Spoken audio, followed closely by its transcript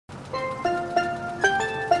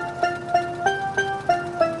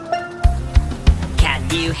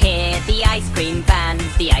you hear the ice cream van?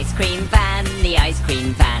 The ice cream van, the ice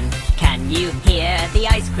cream van. Can you hear the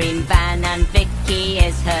ice cream van? And Vicky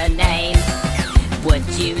is her name. Would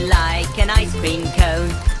you like an ice cream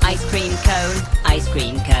cone? Ice cream cone, ice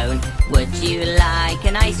cream cone. Would you like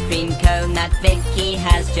an ice cream cone that Vicky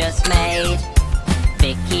has just made?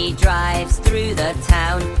 Vicky drives through the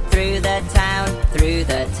town, through the town, through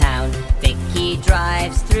the town. Vicky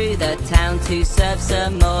drives through the town to serve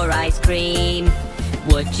some more ice cream.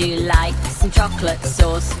 Would you like some chocolate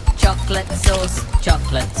sauce? Chocolate sauce,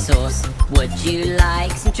 chocolate sauce. Would you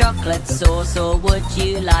like some chocolate sauce, or would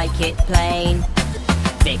you like it plain?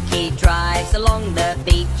 Vicky drives along the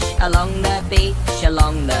beach, along the beach,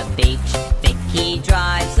 along the beach. Vicky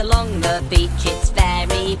drives along the beach, it's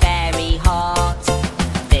very, very hot.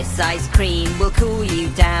 This ice cream will cool you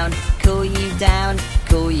down, cool you down,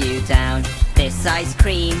 cool you down. This ice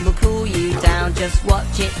cream will cool you down, just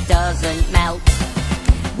watch it doesn't melt.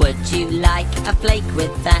 Would you like a flake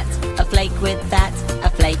with that? A flake with that? A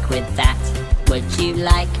flake with that? Would you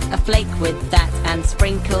like a flake with that and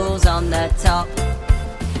sprinkles on the top?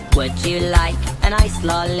 Would you like an ice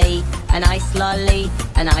lolly? An ice lolly?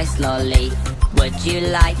 An ice lolly? Would you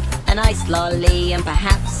like an ice lolly and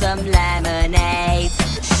perhaps some lemonade?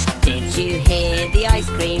 Did you hear the ice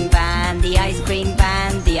cream van? The ice cream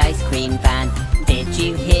van, the ice cream van. Did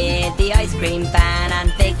you hear the ice cream van?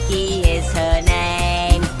 And Vicky is her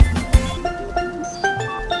name.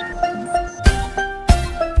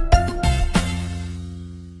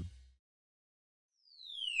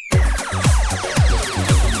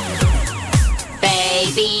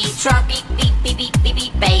 Baby truck, beep beep beep beep beep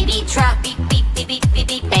beep. Baby truck, beep beep beep beep beep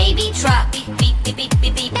beep. Baby truck, beep beep beep beep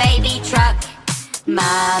beep beep. Baby truck.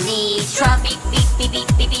 Mommy truck, beep beep beep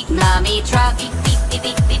beep beep beep. Mommy truck, beep beep beep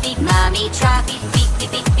beep beep beep. Mommy truck, beep beep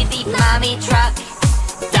beep beep beep beep. Mommy truck.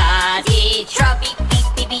 Daddy truck, beep beep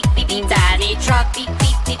beep beep beep beep. Daddy truck, beep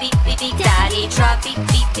beep beep beep beep beep. Daddy truck, beep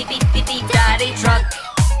beep beep beep beep beep. Daddy truck.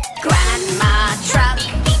 Grandma truck,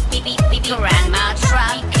 beep beep beep beep beep beep. Grandma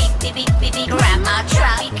truck, beep beep beep beep beep. Grandma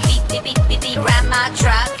truck, beep beep beep beep beep. Grandma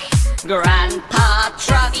truck. Grandpa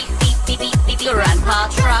truck, beep beep beep beep beep. Grandpa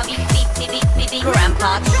truck, beep beep beep beep beep beep.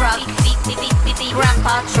 Grandpa truck, beep beep beep beep beep.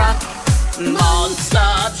 Grandpa truck.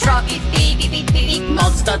 Monster truck, beep beep beep beep beep.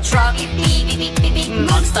 Monster truck, beep beep beep beep beep.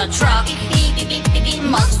 Monster truck, beep beep beep beep beep.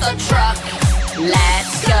 Monster truck.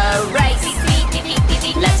 Let's go race, beep beep beep beep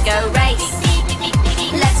beep. Let's go race, beep beep beep beep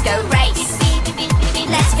beep. Let's go race, beep beep beep beep beep.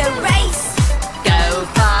 Let's go race. Go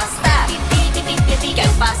faster, beep beep beep beep beep. Go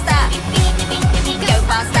faster, beep beep beep beep beep. Go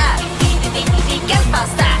faster, beep beep beep beep beep. Go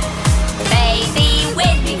faster. Baby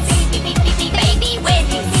wins, beep beep beep beep. Baby wins,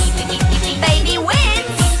 beep beep beep beep. Baby wins,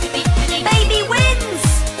 baby wins.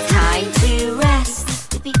 Time to rest,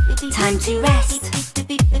 time to rest,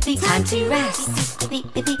 time to rest,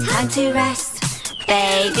 time to rest.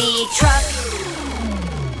 Baby truck.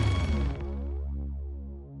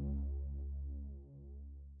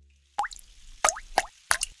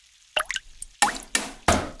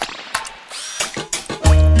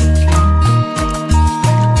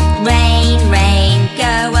 Rain, rain,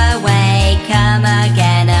 go away, come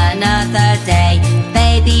again another day.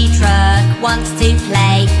 Baby truck wants to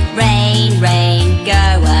play. Rain, rain,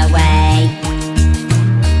 go away.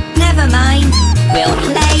 Never mind, we'll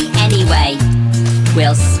play anyway.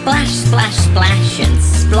 We'll splash, splash, splash and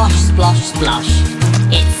splosh, splosh, splosh.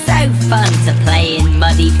 It's so fun to play in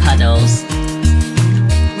muddy puddles.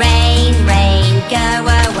 Rain, rain, go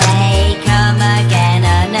away, come again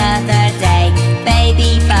another day.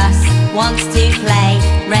 Baby bus wants to play.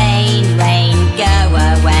 Rain, rain, go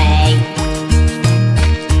away.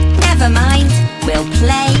 Never mind, we'll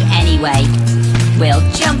play anyway. We'll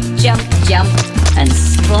jump, jump, jump and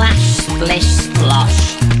splash, splish, splosh.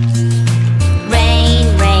 Rain,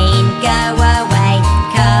 rain, go away,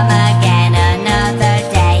 come again another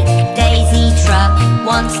day. Daisy truck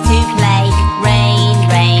wants to play. Rain,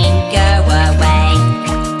 rain, go away.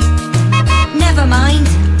 Never mind,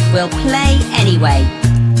 we'll play anyway.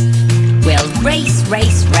 We'll race,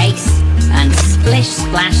 race, race and splish,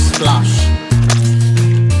 splash, splosh.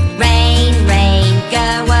 Rain, rain,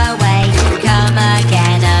 go away, come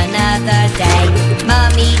again another day.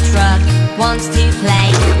 Mummy truck wants to play.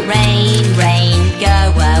 Rain, rain,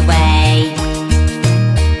 go away.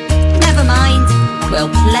 Never mind, we'll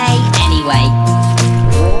play anyway.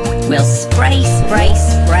 We'll spray, spray,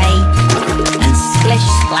 spray and splish,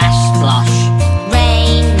 splash, splosh.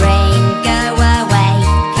 Rain, rain, go away,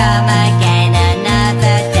 come again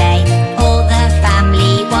another day. All the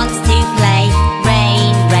family wants to play.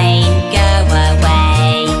 Rain, rain, go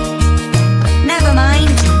away. Never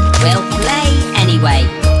mind, we'll play anyway.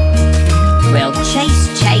 We'll chase,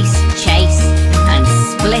 chase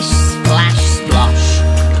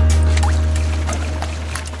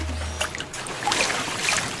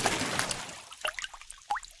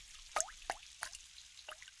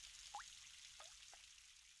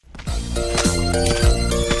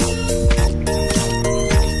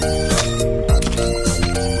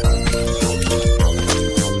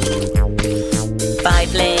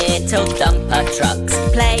 5 little dumper trucks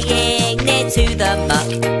playing near to the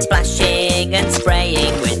muck, splashing and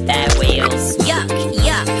spraying with their wheels. Yuck,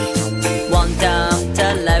 yuck! One dumped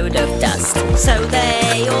a load of dust, so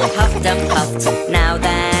they all huffed and puffed. Now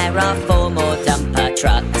there are 4 more dumper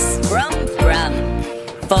trucks. Brum, brum!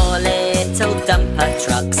 4 little dumper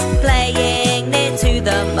trucks playing near to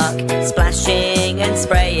the muck, splashing and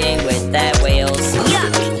spraying with their wheels.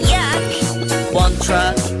 Yuck, yuck! One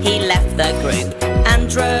truck, he left the group and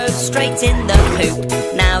drove straight in the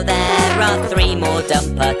poop. Now there are 3 more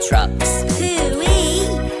dumper trucks. Hooey!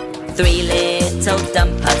 3 little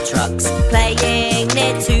dumper trucks playing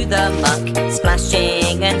near to the muck,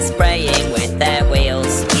 splashing and spraying with their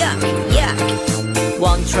wheels. Yuck, yuck!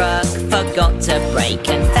 One truck forgot to brake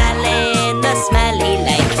and fell in the smelly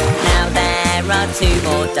lake. Now there are 2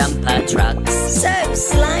 more dumper trucks. So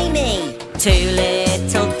slimy! 2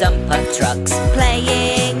 little dumper trucks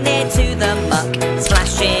playing near to the muck,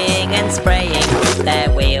 splashing and spraying with their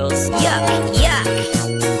wheels. Yuck,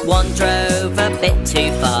 yuck! One drove a bit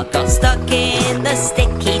too far, got stuck in the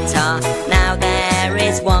sticky tar. Now there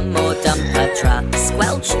is 1 more dumper truck.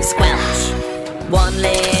 Squelch, squelch! 1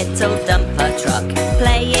 little dumper truck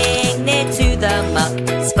playing near to the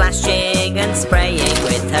muck, splashing and spraying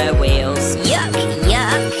with her wheels. Yuck,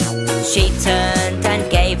 yuck! She turned and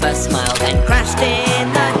gave a smile, then crashed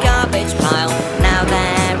in the garbage pile. Now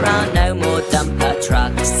there are no more dumper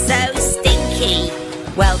trucks. So stinky!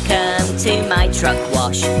 Welcome to my truck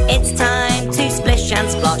wash. It's time to splish and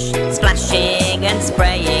splosh, splashing and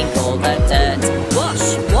spraying all the dirt.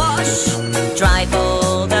 Wash, wash! Drive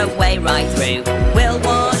all the way right through. We'll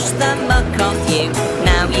wash the muck off you.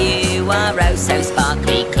 Now you are oh so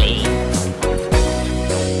sparkly clean.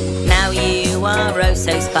 Now you are oh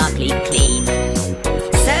so sparkly clean.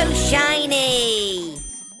 So shiny!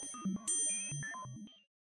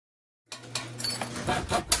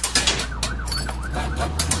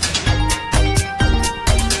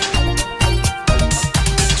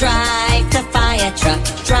 Drive the fire truck,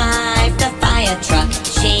 drive the fire truck.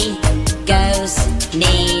 She goes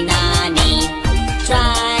nee-na-nee.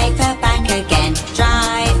 Drive her back again,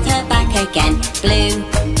 drive her back again. Blue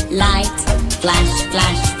light, flash,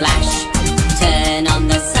 flash, flash. Turn on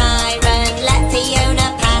the siren, let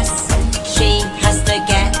Fiona pass. She has to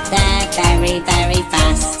get there very, very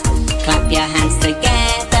fast. Clap your hands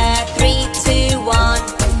together, 3, 2, 1.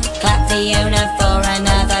 Clap Fiona for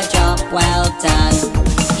another job well done.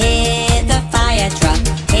 Hear the fire truck,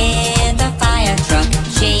 hear the fire truck.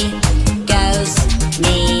 She goes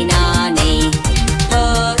nee-na-nee.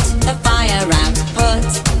 Put the fire out, put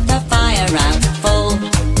the fire out. Full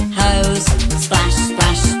hose, splash,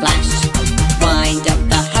 splash, splash. Wind up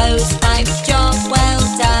the hose pipe, job well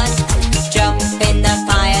done. Jump in the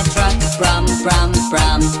fire truck, brum, brum,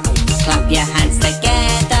 brum. Clap your hands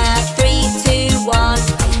together, 3, 2, 1.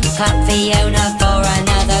 Clap Fiona for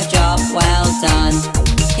another job well done.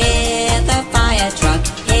 Hear the fire truck,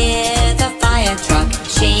 hear the fire truck.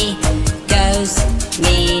 She goes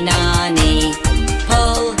nee-na-nee.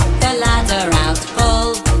 Pull the ladder out,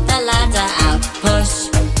 pull the ladder out. Push,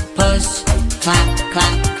 push, clap,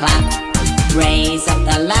 clap, clap. Raise up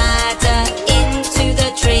the ladder into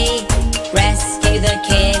the tree. Rescue the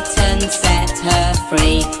kitten, set her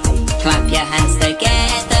free. Clap your hands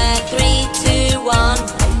together, 3, 2, 1.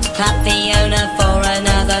 Clap Fiona for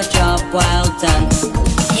another job well done.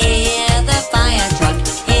 Hear the fire truck,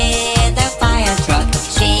 hear the fire truck.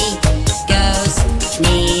 She goes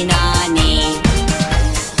nee-na-nee.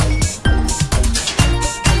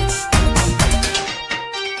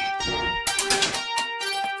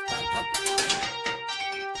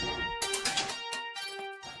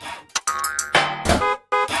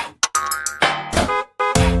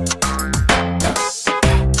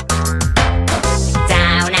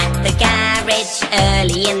 Down at the garage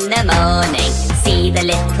early in the morning, see the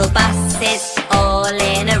little buses all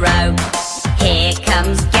in a row. Here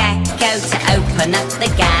comes Gecko to open up the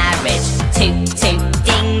garage. Toot toot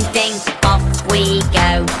ding ding, off we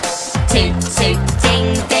go. Toot toot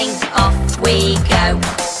ding ding, off we go.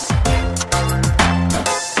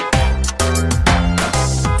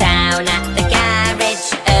 Down at the garage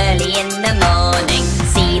early in the morning,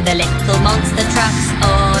 see the little monster trucks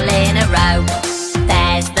all in a row.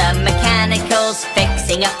 There's the mechanicals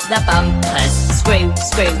fixing up the bumpers. Screw,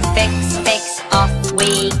 screw, fix, fix, off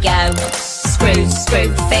we go. Screw, screw,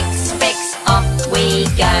 fix, fix, off we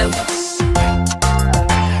go.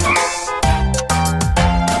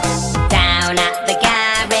 Down at the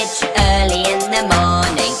garage early in the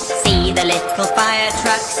morning, see the little fire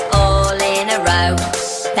trucks all in a row.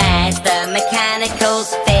 There's the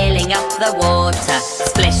mechanicals filling up the water.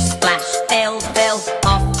 Splish, splash, fill, fill,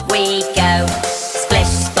 we go.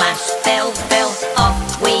 Splish, splash, fill, fill,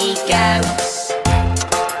 off we go.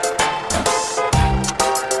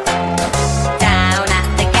 Down at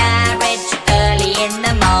the garage early in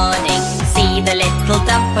the morning, see the little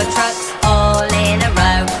dumper trucks all in a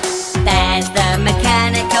row. There's the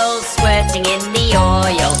mechanicals squirting in the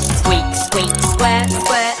oil. Squeak, squeak, squirt,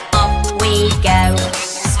 squirt, off we go.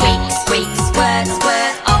 Squeak, squeak, squirt,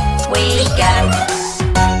 squirt, off we go.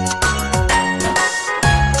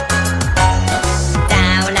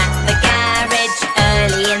 Down at the garage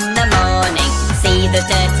early in the morning, see the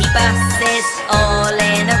dirty buses all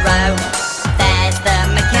in a row. There's the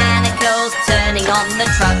mechanicals turning on the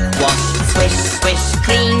truck wash. Swish, swish,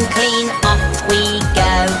 clean, clean, off we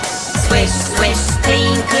go. Swish, swish,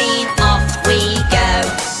 clean, clean, off we go.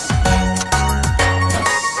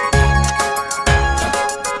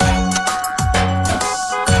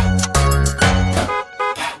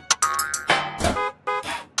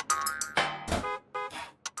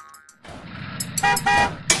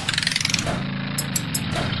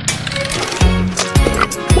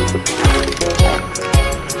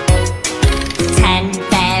 10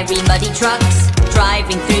 very muddy trucks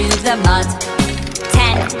driving through the mud.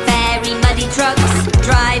 10 very muddy trucks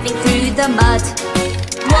driving through the mud.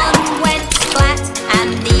 One went flat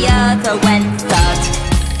and the other went thud.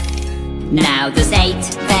 Now there's 8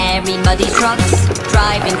 very muddy trucks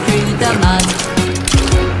driving through the mud.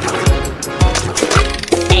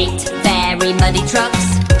 8 very muddy trucks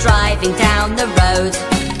driving down the road.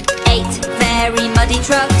 8 very muddy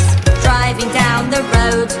trucks driving down the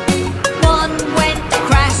road. One went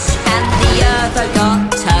crash and the other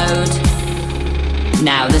got towed.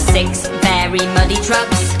 Now the 6 very muddy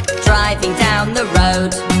trucks driving down the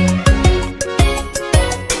road.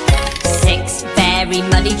 6 very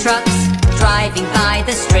muddy trucks driving by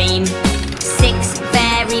the stream. 6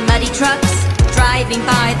 very muddy trucks driving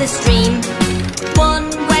by the stream. One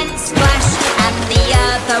went splash and the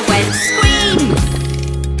other went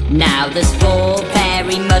scream. Now there's 4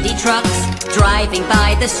 very muddy trucks driving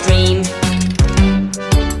by the stream.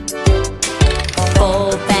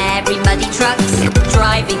 4 very muddy trucks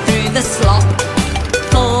driving through the slop.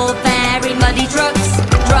 4 very muddy trucks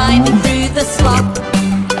driving through the slop.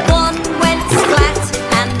 One went splat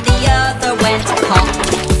and the other went pop.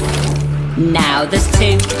 Now there's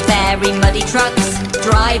 2 very muddy trucks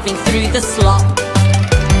driving through the slop.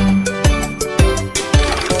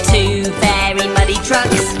 2 very muddy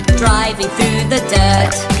trucks driving through the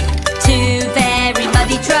dirt. 2 very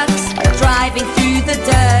muddy trucks driving through the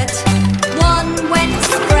dirt. One went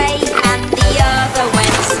spray and the other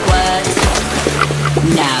went squirt.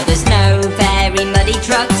 Now there's no very muddy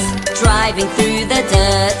trucks driving through the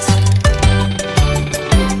dirt.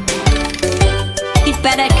 You'd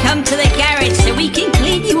better come to the garage so we can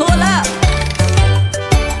clean you all up.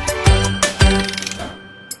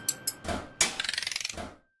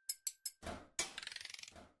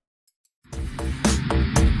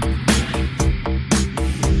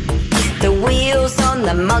 The wheels on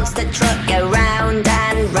the monster truck go round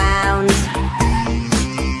and round.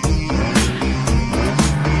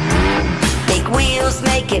 Big wheels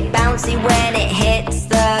make it bouncy when it hits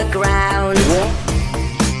the ground.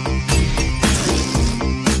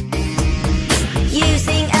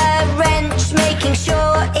 Using a wrench, making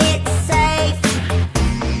sure it's safe.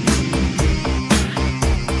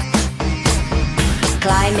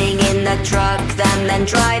 Climbing in the truck and then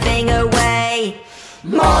driving away.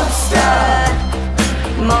 Monster,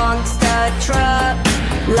 monster truck,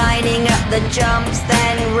 lining up the jumps,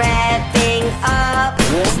 then revving up.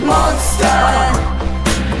 Monster,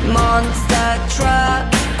 monster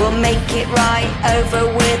truck, we'll make it right over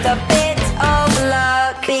with a bit of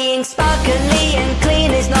luck. Being sparkly and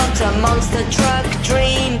clean is not a monster truck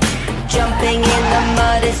dream. Jumping in the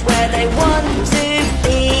mud is where they want to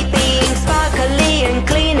be. Being sparkly and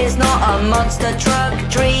clean is not a monster truck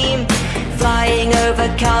dream. Flying over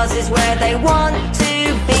cars is where they want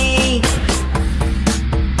to be.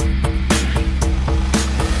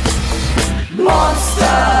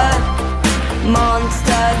 Monster,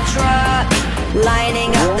 monster truck,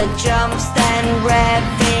 lining up the jumps, then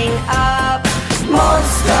revving up.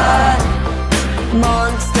 Monster,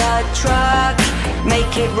 monster truck,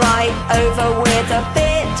 make it right over with a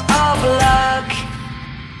bit of luck.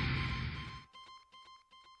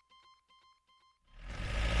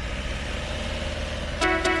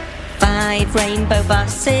 Five rainbow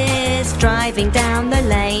buses driving down the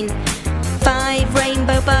lane. 5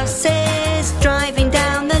 rainbow buses driving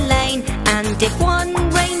down the lane. And if one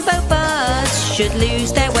rainbow bus should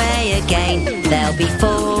lose their way again, there'll be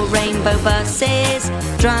 4 rainbow buses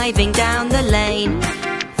driving down the lane.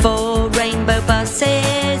 4 rainbow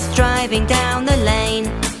buses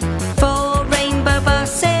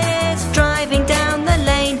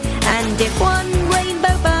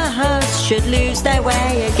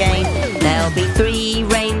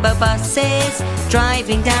buses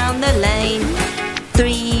driving down the lane.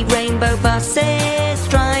 3 rainbow buses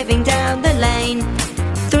driving down the lane.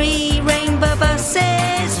 3 rainbow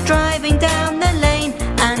buses driving down the lane.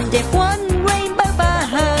 And if one rainbow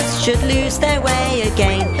bus should lose their way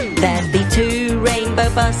again, there'd be 2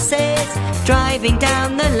 rainbow buses driving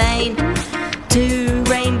down the lane. 2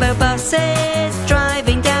 rainbow buses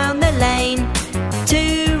driving down the lane.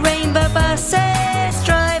 2 rainbow buses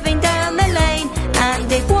driving down the lane.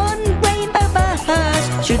 And if one rainbow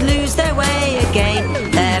bus should lose their way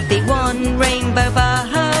again, there'd be 1 rainbow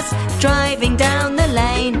bus driving down the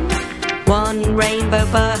lane. 1 rainbow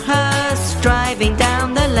bus driving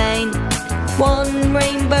down the lane. 1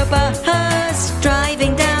 rainbow bus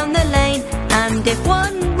driving down the lane. And if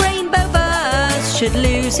one rainbow bus should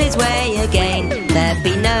lose his way again, there'd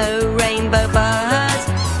be no rainbow bus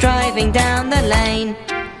driving down the lane.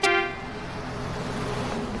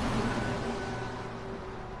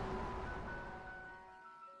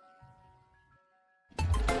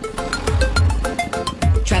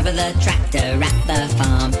 Trevor the tractor at the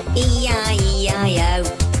farm, E-I-E-I-O.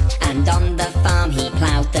 And on the farm he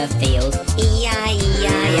ploughed the field,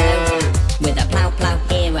 E-I-E-I-O. With a plough, plough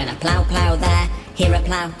here and a plough, plough there. Here a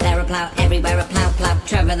plough, there a plough, everywhere a plough, plough.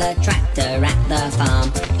 Trevor the tractor at the farm,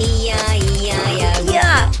 E-I-E-I-O.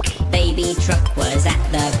 Yuck! Baby truck was at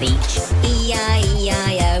the beach,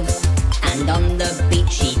 E-I-E-I-O. And on the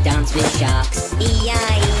beach she danced with sharks,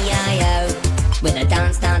 E-I-E-I-O. With a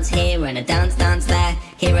dance, dance here and a dance, dance there.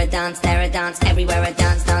 Here a dance, there a dance, everywhere a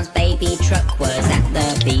dance, dance. Baby truck was at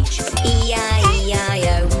the beach,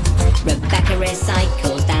 E-I-E-I-O. Rebecca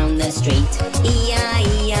recycles down the street,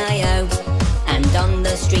 E-I-E-I-O. And on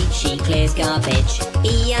the street she clears garbage,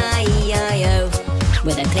 E-I-E-I-O.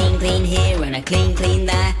 With a clean, clean here and a clean, clean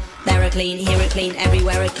there. There a clean, here a clean,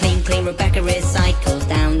 everywhere a clean, clean. Rebecca recycles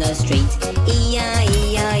down the street,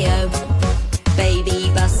 E-I-E-I-O. Baby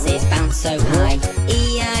buses bounce so high,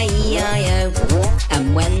 E-I-E-I-O.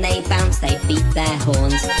 And when they bounce they beat their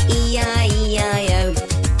horns, E-I-E-I-O.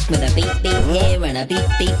 With a beep beep here and a beep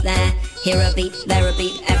beep there. Here a beep, there a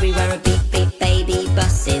beep, everywhere a beep beep. Baby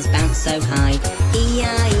buses bounce so high,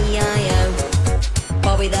 E-I-E-I-O.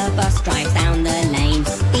 Bobby the bus drives down the lane,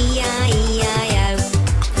 E-I-E-I-O.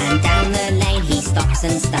 And down the lane he stops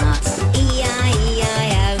and starts,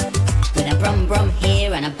 E-I-E-I-O. With a brum brum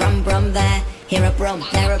here and a brum brum there. Here a brum,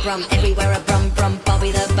 there a brum, everywhere a brum brum.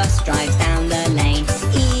 Bobby the bus drives down the lane,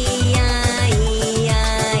 E-I-E-I-O.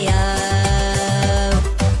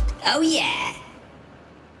 Oh yeah!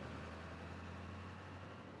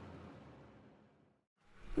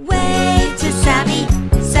 Wave to Sammy,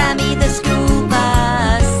 Sammy the school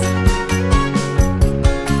bus.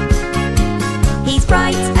 He's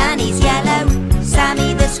bright and he's yellow,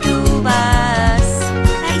 Sammy the school bus.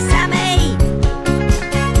 Hey Sammy!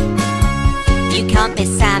 You can't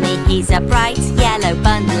miss Sammy, he's a bright yellow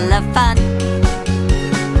bundle of fun.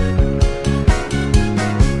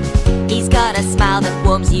 He's got a smile that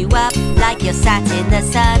warms you up like you're sat in the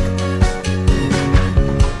sun.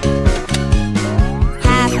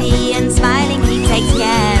 Happy and smiling, he takes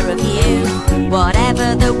care of you.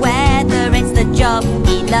 Whatever the weather, it's the job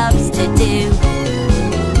he loves to do.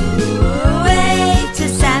 Wave to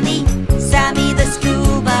Sammy, Sammy the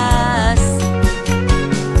school bus.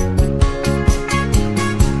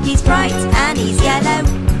 He's bright and he's yellow,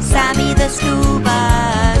 Sammy the school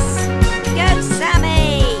bus. Go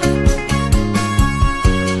Sammy!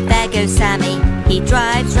 There goes Sammy, he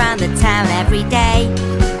drives round the town every day.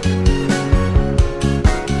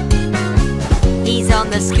 He's on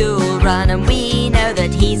the school run and we know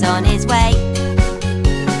that he's on his way.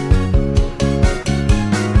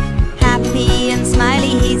 Happy and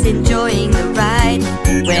smiley, he's enjoying the ride.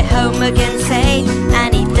 We're home again safe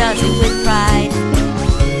and he does it with pride.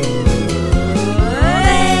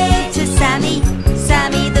 Wave to Sammy,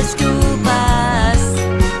 Sammy the school bus.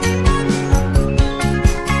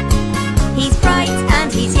 He's bright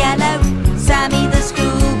and he's yellow, Sammy the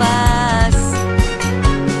school bus.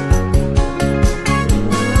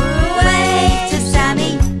 Wave to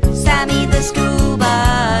Sammy, Sammy the school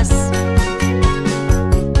bus.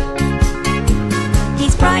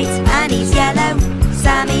 He's bright and he's yellow,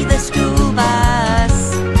 Sammy the school bus.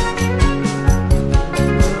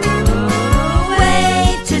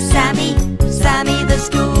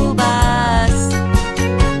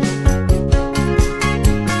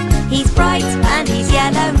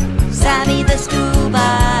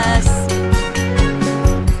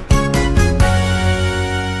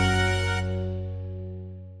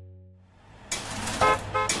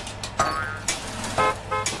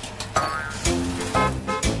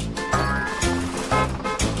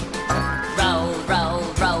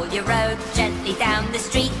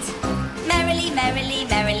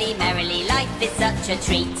 life is such a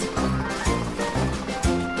treat.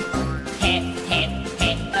 Hip, hip,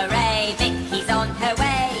 hip, hooray, Vicky's on her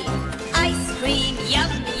way. Ice cream,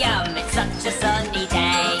 yum, yum, it's such a sunny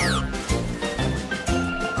day.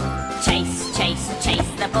 Chase, chase,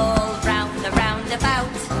 chase the ball round the roundabout.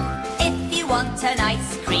 If you want an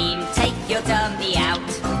ice cream, take your dummy out.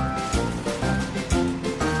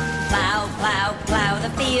 Plough, plough, plough the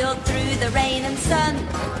field through the rain and sun.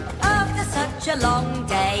 After such a long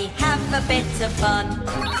day, have a bit of fun.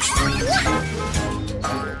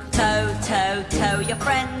 Tow, tow, tow your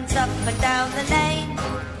friends up and down the lane.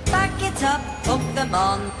 Back it up, hook them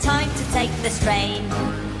on, time to take the strain.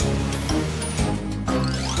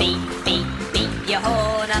 Beep, beep, beep your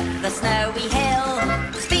horn up the snowy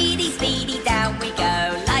hill. Speedy, speedy down we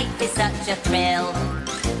go, life is such a thrill.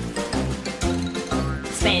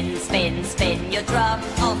 Spin, spin, spin your drum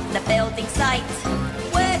on the building site.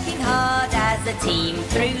 Working hard as a team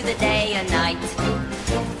through the day and night.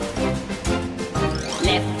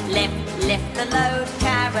 Lift, lift, lift the load,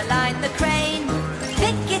 Caroline the crane.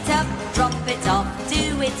 Pick it up, drop it off,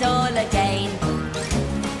 do it all again.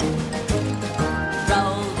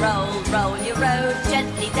 Roll, roll, roll your road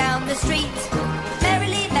gently down the street.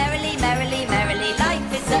 Merrily, merrily, merrily, merrily,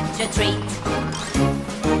 life is such a treat.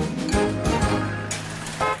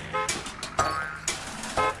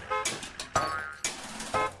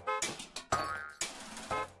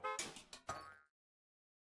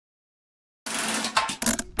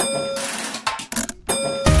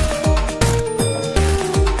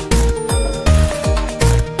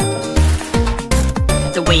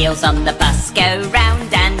 The wheels on the bus go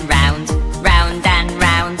round and round, round and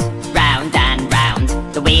round, round and round.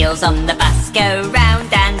 The wheels on the bus go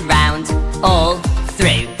round and round, all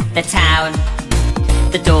through the town.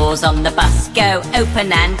 The doors on the bus go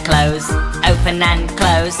open and close, open and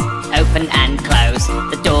close, open and close.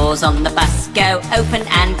 The doors on the bus go open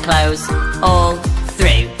and close, all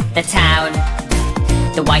through the town.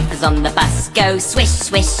 The wipers on the bus go swish,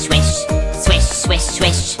 swish, swish, swish, swish,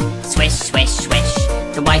 swish, swish, swish, swish.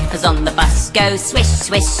 The wipers on the bus go swish,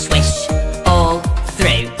 swish, swish, all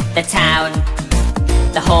through the town.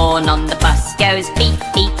 The horn on the bus goes beep,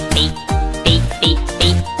 beep, beep, beep, beep,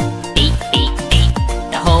 beep, beep, beep, beep.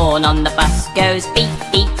 The horn on the bus goes beep,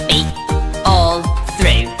 beep, beep, all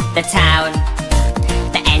through the town.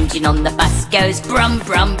 The engine on the bus goes brum,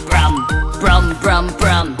 brum, brum, brum, brum,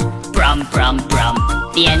 brum, brum, brum, brum.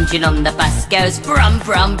 The engine on the bus goes brum,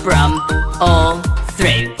 brum, brum, all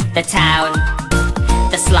through the town.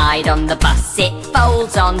 The slide on the bus, it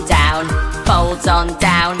folds on down, folds on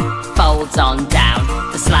down, folds on down.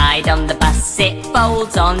 The slide on the bus, it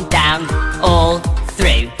folds on down, all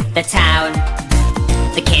through the town.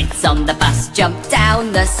 The kids on the bus jump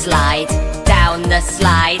down the slide, down the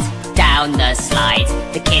slide, down the slide.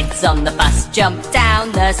 The kids on the bus jump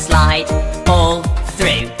down the slide, all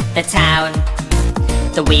through the town.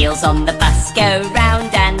 The wheels on the bus go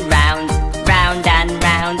round and round, round and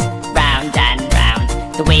round, round and round.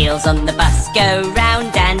 The wheels on the bus go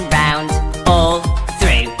round and round, all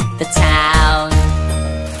through the town.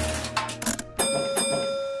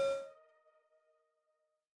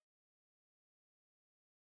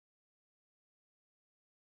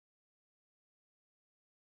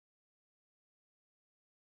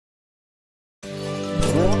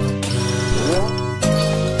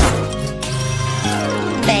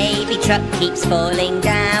 Baby truck keeps falling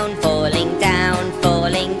down, falling down,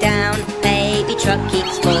 falling down. Baby truck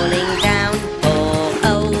keeps falling down, poor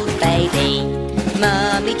old baby.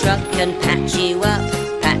 Mummy truck can patch you up,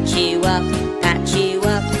 patch you up, patch you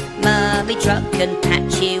up. Mummy truck can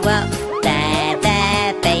patch you up, there,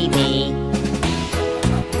 there, baby.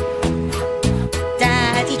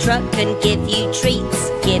 Daddy truck can give you treats,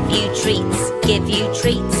 give you treats, give you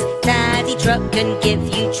treats. Daddy truck can give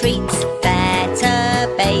you treats, better,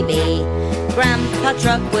 baby. Grandpa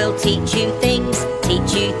truck will teach you things,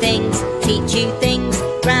 teach you things, teach you things.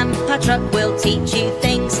 Grandpa truck will teach you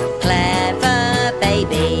things, clever,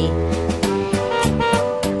 baby.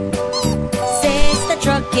 Sister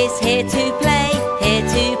truck is here to play, here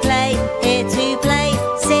to play, here to play.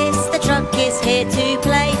 Sister truck is here to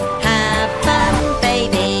play, have fun,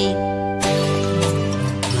 baby.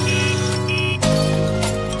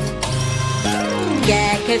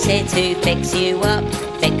 Gecko's here to fix you up,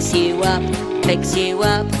 fix you up, fix you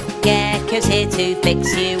up. Gecko's here to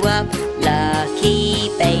fix you up, lucky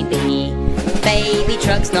baby. Baby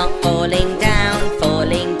truck's not falling down,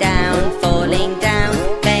 falling down, falling down.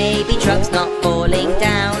 Baby truck's not falling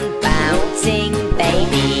down, bouncing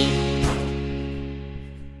baby.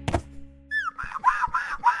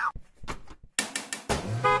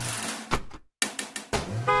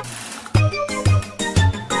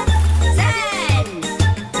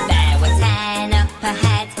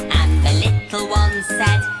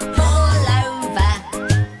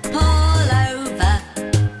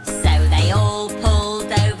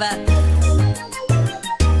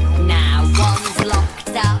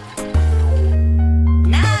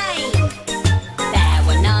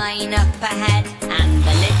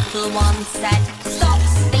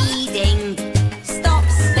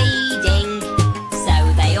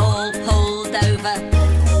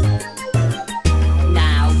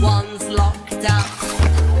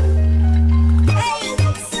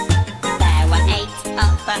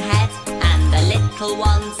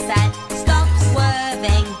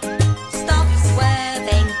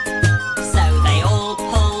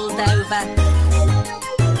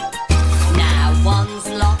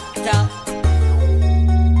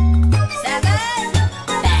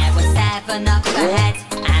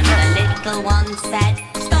 little one said,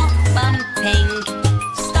 "Stop bumping,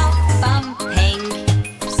 stop bumping."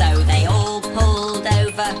 So they all pulled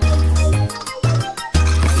over.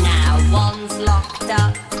 Now one's locked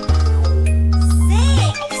up.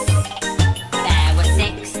 6! There were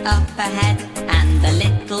 6 up ahead, and the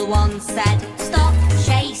little one said, "Stop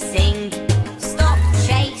chasing, stop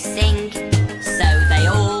chasing." So they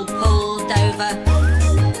all pulled over.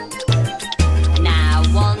 Now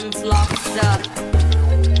one's locked up.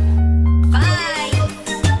 5!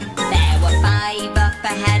 There were 5 up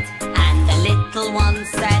ahead, and the little one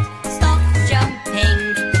said, "Stop jumping,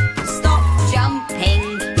 stop jumping."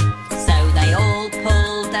 So they all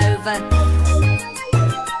pulled over.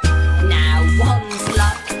 Now one's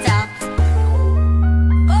locked up.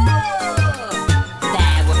 4!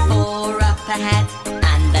 There were 4 up ahead,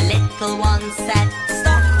 and the little one said,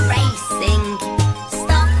 "Stop racing,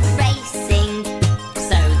 stop racing."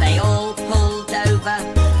 So they all pulled over.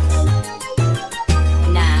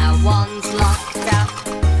 Now one's locked up.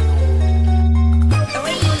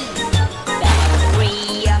 3! There were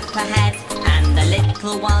 3 up ahead, and the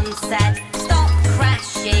little one said, "Stop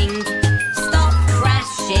crashing, stop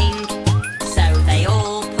crashing." So they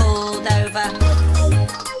all pulled over.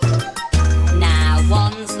 Now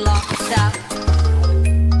one's locked up.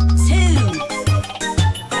 2!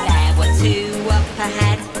 There were 2 up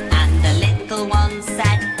ahead, and the little one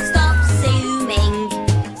said, "Stop zooming,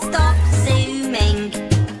 stop zooming."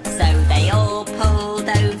 So they all pulled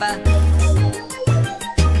over.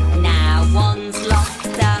 Now one's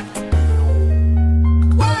locked up.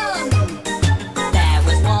 1! There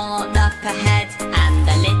was 1 up ahead, and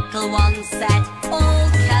the little one said, "All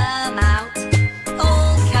come out,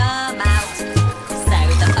 all come out." So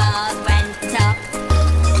the bars went up.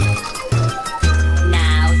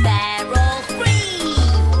 Now they're all free.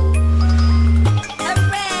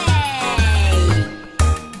 Hooray!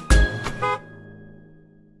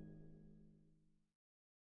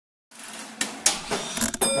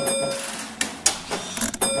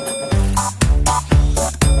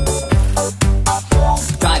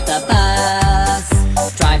 Drive the bus,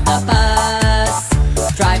 drive the bus,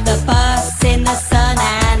 drive the bus in the sun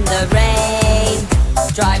and the rain.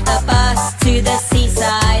 Drive the bus to the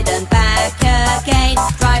seaside and back again.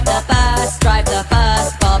 Drive the bus,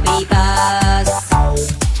 Bobby Bus.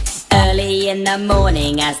 Early in the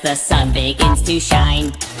morning as the sun begins to shine,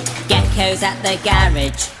 Gecko's at the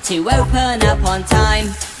garage to open up on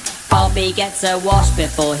time. Bobby gets a wash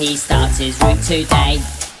before he starts his route today.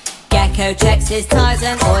 Gecko checks his tyres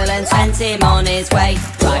and oil and sends him on his way.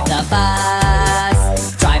 Drive the bus,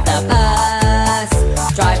 drive the bus,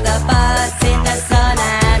 drive the bus in the sun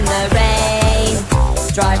and the rain.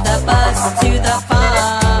 Drive the bus to the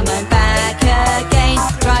farm and back again.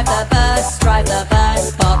 Drive the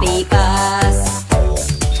bus, Bobby Bus.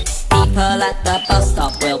 People at the bus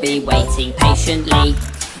stop will be waiting patiently.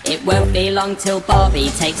 It won't be long till Bobby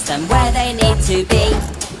takes them where they need to be.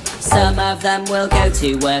 Some of them will go to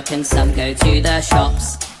work and some go to the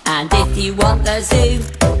shops. And if you want the zoo,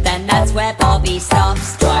 then that's where Bobby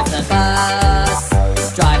stops. Drive the bus,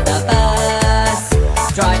 drive the bus,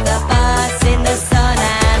 drive the bus in the sun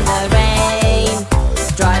and the rain.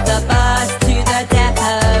 Drive the bus to the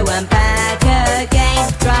depot and back again.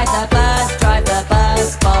 Drive the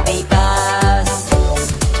bus, Bobby Bus.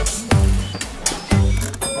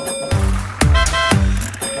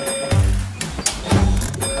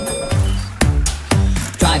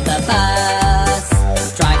 Drive the bus,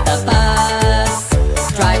 drive the bus,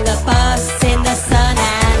 drive the bus in the sun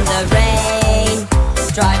and the rain.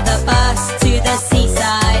 Drive the bus to the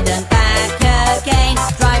seaside and back again.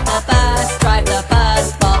 Drive the bus,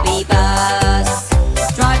 Bobby Bus.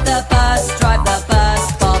 Drive the bus,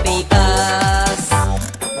 Bobby Bus.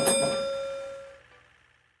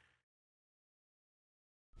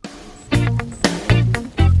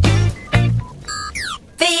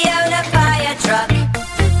 Fiona fire truck.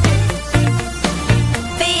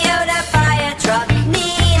 Fiona fire truck.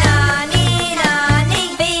 Nina, Nina, nee.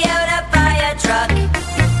 Fiona fire truck.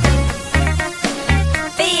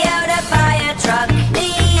 Fiona fire truck.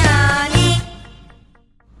 Nina, nee.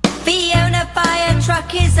 Fiona fire truck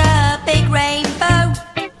is a big rainbow.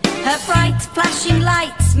 Her bright flashing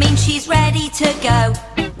lights mean she's ready to go.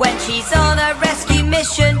 When she's on a rescue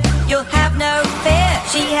mission, you'll have no fear.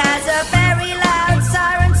 She has a very loud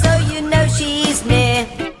siren, so you know she's near.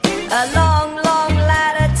 A long, long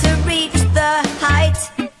ladder to reach the height,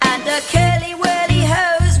 and a curly whirly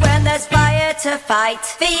hose when there's fire to fight.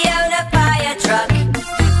 Fiona fire truck.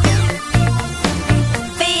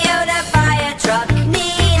 Fiona fire truck.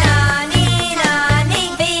 Nina, Nina, nee.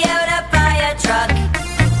 Fiona fire truck.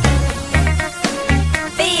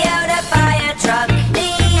 Fiona fire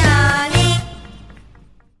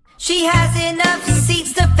enough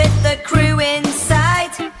seats to fit the crew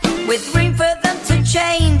inside, with room for them to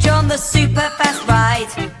change on the super fast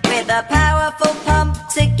ride. With a powerful pump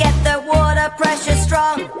to get the water pressure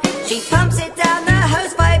strong, she pumps it down the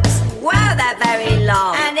hose pipes, wow, they're very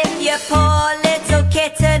long. And if your poor little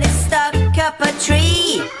kitten is stuck up a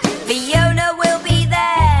tree, Fiona will be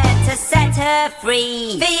there to set her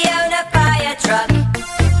free. Fiona fire truck,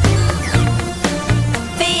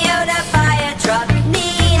 Fiona fire truck,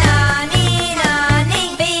 Nina, Nina,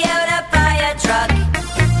 Nina. Fiona fire truck,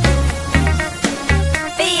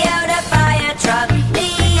 Fiona fire truck,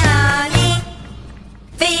 Nina, Nina.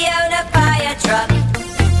 Fiona fire truck,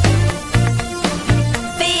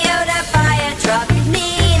 Fiona fire truck,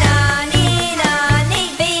 Nina, Nina,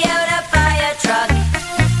 Nina. Fiona fire truck,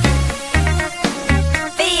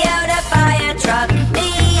 Fiona fire truck,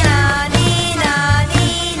 Nina, Nina,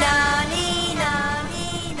 Nina, Nina,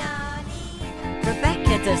 Nina, Nina.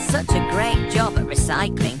 Rebecca does such a great job at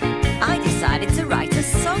recycling, I decided to write a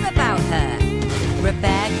song about her.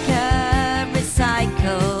 Rebecca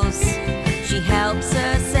recycles, she helps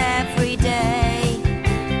us every day,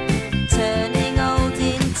 turning old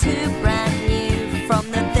into brand new from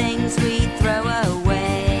the things we throw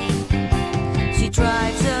away. She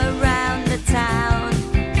drives around the town,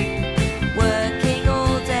 working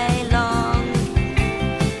all day long,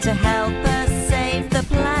 to help us save the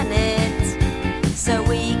planet so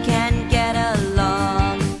we can get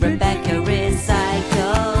along. Rebecca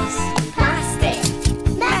recycles plastic,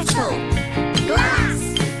 metal, glass,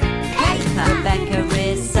 paper. Rebecca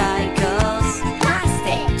recycles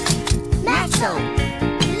plastic, metal,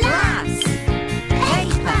 glass,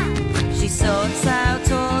 paper. She sorts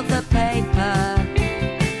out all the paper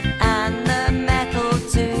and the metal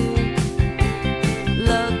too.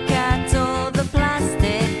 Look at all the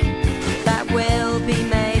plastic that will be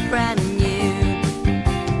made brand new.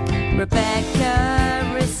 Rebecca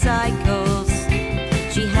recycles,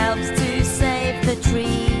 she helps to save the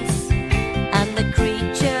trees, and the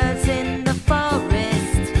creatures in the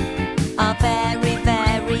forest are very,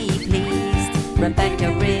 very pleased. Rebecca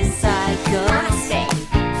recycles plastic,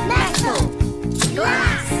 metal,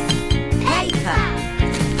 glass, paper.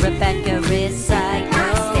 Rebecca recycles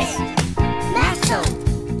plastic, metal,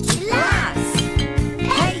 glass,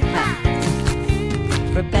 paper.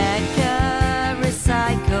 Rebecca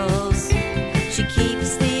recycles, she keeps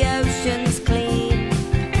the oceans clean.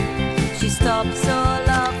 She stops all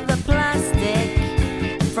of the plastic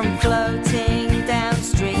from floating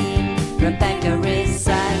downstream. Rebecca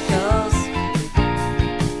recycles.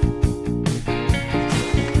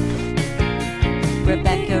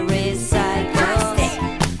 Rebecca recycles plastic,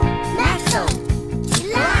 metal,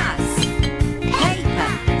 glass, paper.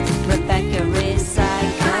 Rebecca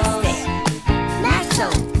recycles plastic,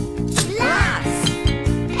 metal, glass,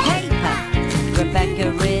 paper. Rebecca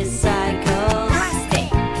recycles plastic,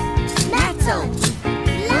 metal,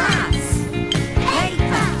 glass,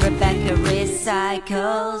 paper. Rebecca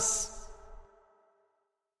recycles.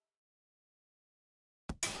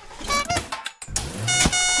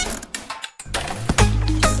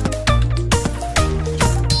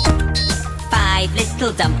 Five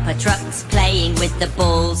little dumper trucks playing with the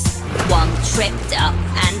balls. One tripped up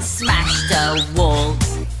and smashed a wall.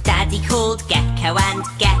 Daddy called Gecko and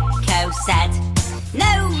Gecko said,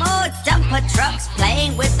 "No more dumper trucks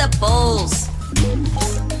playing with the balls."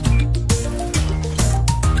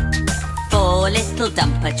 Four little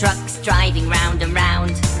dumper trucks driving round and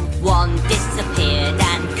round. One disappeared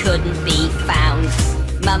and couldn't be found.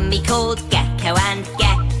 Mummy called Gecko and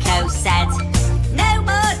Gecko said, "No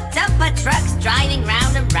more dumper trucks driving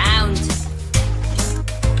round and round."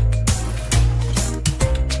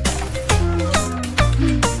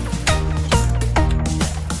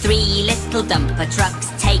 Three little dumper trucks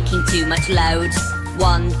taking too much load.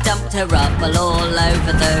 One dumped her rubble all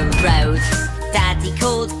over the road. Daddy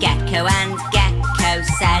called Gecko and Gecko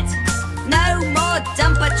said, "No more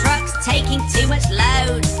dumper trucks taking too much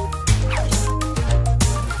load."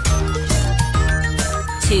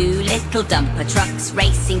 Two little dumper trucks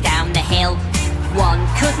racing down the hill. One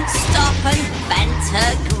couldn't stop and bent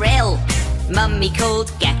her grill. Mummy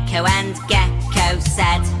called Gecko and Gecko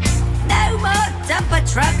said, "No more dumper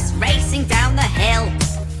trucks racing down the hill."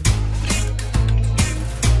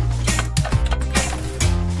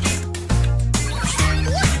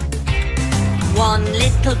 One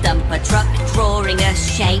little dumper truck drawing a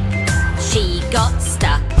shape. She got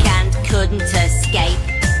stuck and couldn't escape.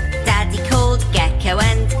 Daddy called Gecko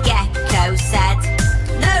and Gecko said,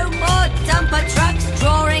 "No more dumper trucks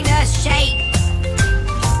drawing a shape."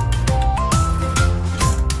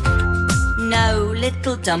 No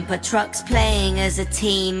little dumper trucks playing as a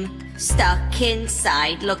team. Stuck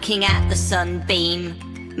inside looking at the sunbeam.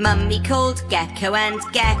 Mummy called Gecko and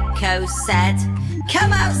Gecko said,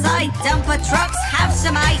 "Come outside, dumper trucks, have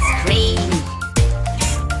some ice cream."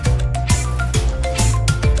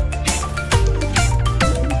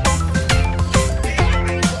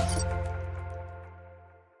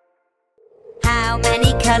 How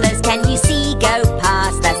many colours can you see go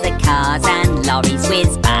past as the cars and lorries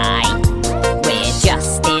whiz by? We're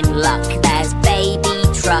just in luck, there's baby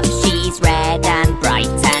truck, she's red and bright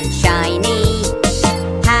and shiny.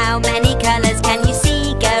 How many colours can you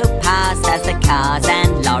see go past as the cars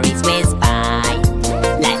and lorries whiz by?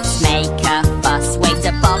 Let's make a fuss, wait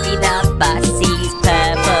to Bobby the bus, he's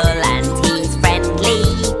purple and he's friendly.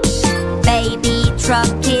 Baby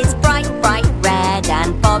truck is bright, bright red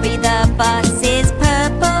and Bobby the bus is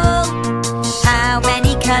purple. How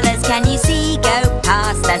many colours can you see go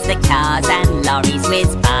past as the cars and lorries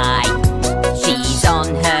whiz by? She's on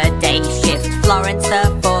her day shift, Florence the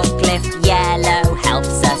forklift, yellow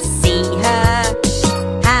helps us see her.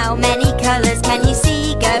 How many colours can you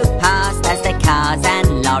see go past as the cars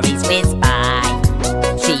and lorries whiz by?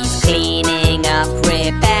 She's cleaning up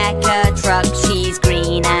Rebecca truck, she's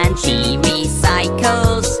green and she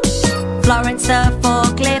recycles. Florence the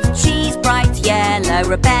forklift, she's bright yellow,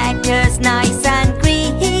 Rebecca's nice and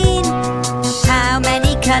green. How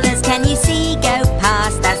many colours can you see go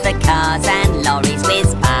past as the cars and lorries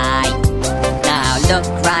whiz by? Now look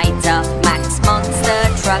right up, Max Monster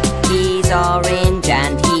truck, he's orange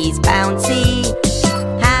and he's bouncy.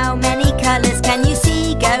 How many colours can you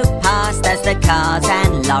see go past as the cars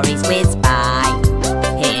and lorries whiz by?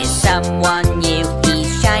 Here's someone new, he's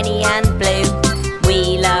shiny and blue.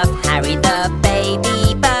 We love Harry the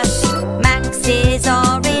baby bus. Max is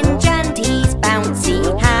orange and he's bouncy.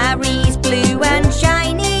 Harry's blue and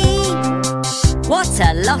shiny. What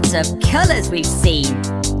a lot of colours we've seen.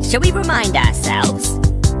 Shall we remind ourselves?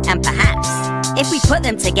 And perhaps, if we put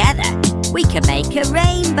them together, we can make a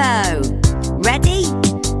rainbow. Ready?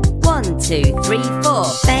 1, 2, 3, 4.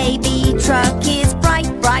 Baby truck is bright,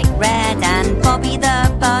 bright red and Bobby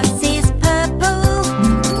the bus is purple.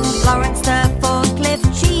 Florence the forklift,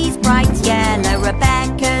 she's bright yellow,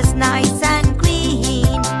 Rebecca's nice and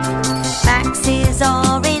green. Max is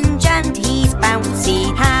orange and he's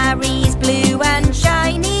bouncy, Harry's blue and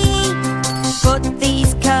shiny. Put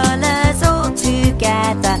these colours all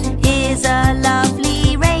together, here's a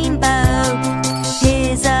lovely rainbow.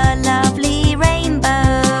 Here's a lovely rainbow.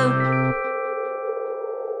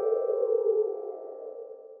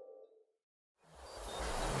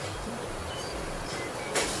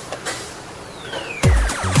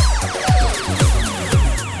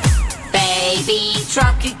 Baby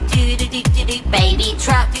truck, baby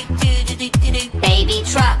truck, baby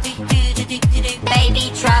truck,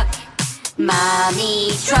 baby truck.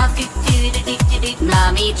 Mommy truck,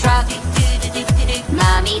 mommy truck,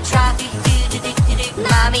 mommy truck,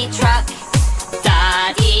 mommy truck.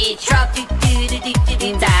 Daddy truck,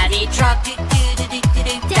 daddy truck,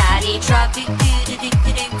 daddy truck,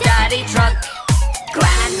 daddy truck.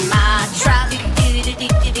 Grandma truck,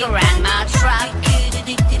 grandma truck,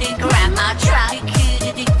 grandma truck,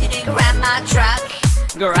 grandma truck.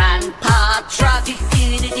 Grandpa truck,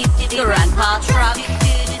 grandpa truck,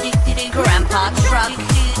 grandpa truck,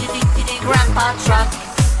 grandpa truck.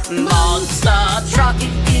 Monster truck,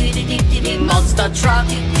 monster truck,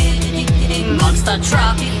 monster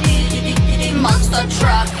truck, monster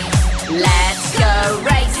truck. Let's go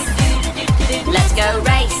race, let's go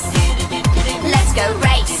race, let's go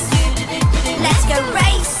race, let's go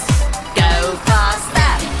race. Go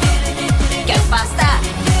faster, go faster,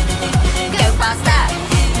 go faster,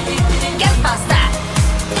 go faster.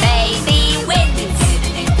 Baby wins,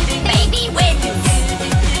 baby wins,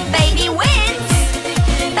 baby wins,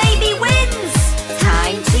 baby wins.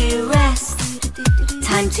 Time to rest,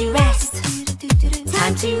 time to rest,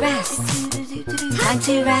 time to rest, time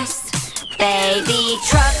to rest. Baby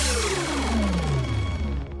truck.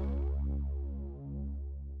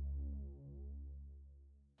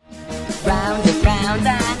 Round and round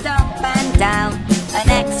and up and down, an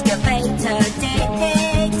excavator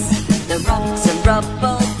digs the rocks and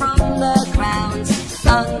rubble from the ground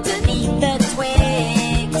underneath the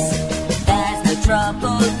twigs. There's no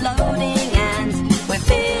trouble loading and we're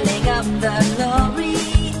filling up the lorry.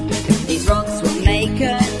 These rocks will make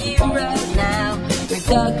a new road now, we've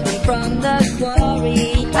dug them from the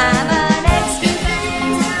quarry. I'm an excavator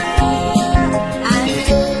and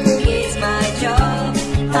here's my job.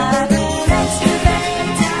 I'm an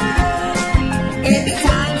excavator, every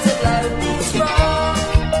time to load this rock.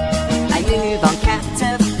 I move on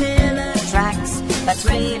caterpillar tracks, that's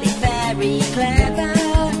really very clever.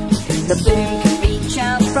 The boom can reach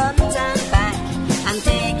out front and back and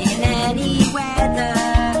dig in any weather.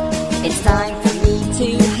 It's time for me to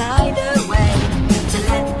hide away to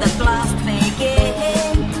let the blast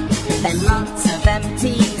begin. Then lots of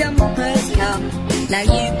empty dumpers come. Now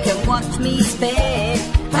you can watch me spin.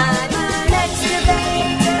 I'm an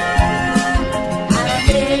excavator, and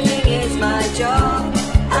digging is my job.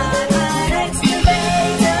 I'm an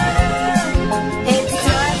excavator. It's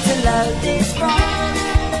time to load this rock.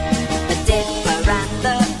 The dipper and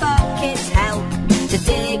the buckets help to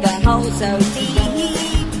dig a hole so deep.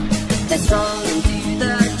 They're strong and do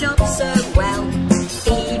the job so well,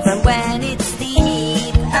 even when it's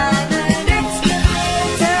steep. I'm an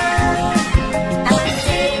excavator, and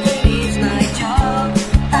digging is my job.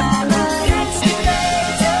 I'm an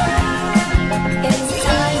excavator. It's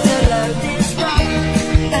time to load this rock.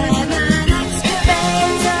 I'm an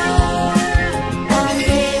excavator, and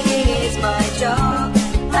digging is my job.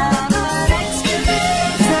 I'm an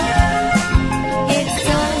excavator. It's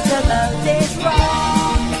time to load this rock.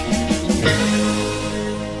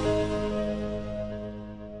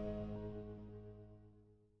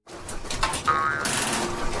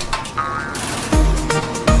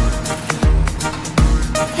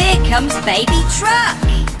 Here comes Baby Truck.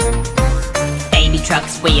 Baby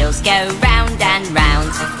Truck's wheels go round and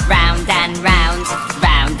round, round and round,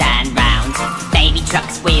 round and round. Baby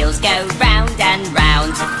Truck's wheels go round and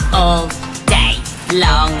round all day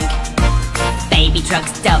long. Baby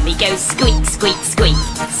Truck's dummy goes squeak, squeak, squeak,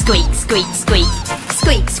 squeak, squeak, squeak,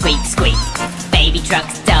 squeak, squeak, squeak. Baby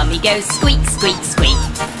Truck's dummy goes squeak, squeak, squeak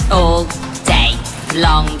all day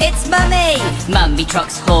long. It's Mummy! Mummy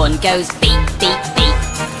Truck's horn goes beep, beep, beep,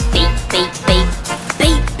 beep, beep, beep,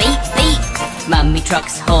 beep, beep, beep. Mummy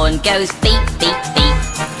Truck's horn goes beep, beep, beep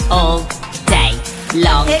all day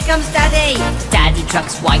long. Here comes Daddy! Daddy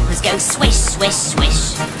Truck's wipers go swish, swish,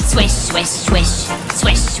 swish, swish, swish, swish,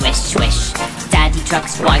 swish, swish, swish. Daddy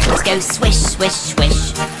Truck's wipers go swish, swish,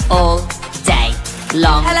 swish all day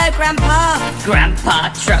long. Hello, Grandpa! Grandpa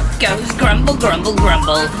Truck goes grumble, grumble,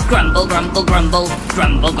 grumble, grumble, grumble, grumble,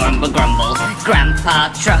 grumble, grumble, grumble.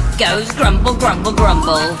 Grandpa Truck goes grumble, grumble,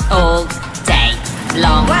 grumble all day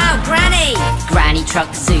long. Wow, Granny! Granny Truck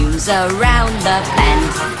zooms around the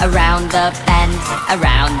bend, around the bend,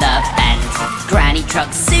 around the bend. Granny Truck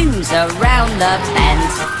zooms around the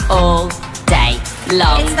bend all day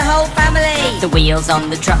long. It's the whole family! The wheels on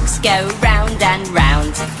the trucks go round and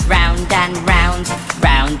round, round and round,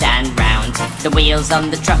 round and round. The wheels on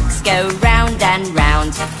the trucks go round and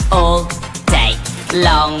round all day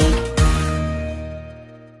long.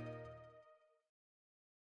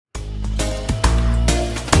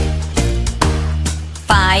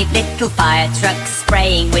 Five little fire trucks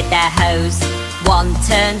spraying with their hose. One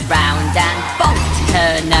turned round and bonked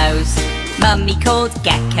her nose. Mummy called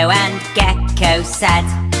Gecko and Gecko said,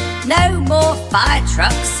 "No more fire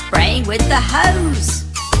trucks spraying with the hose."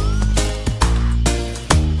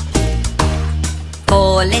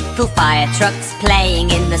 Four little fire trucks playing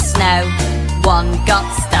in the snow. One got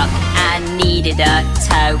stuck and needed a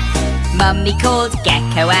tow. Mummy called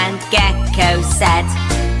Gecko and Gecko said,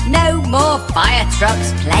 "No more fire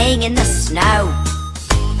trucks playing in the snow."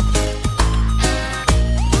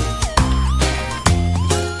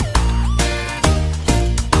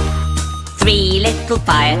 Three little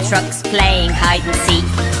fire trucks playing hide and seek.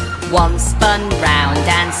 One spun round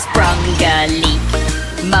and sprung a leak.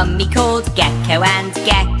 Mummy called Gecko and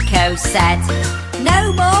Gecko said,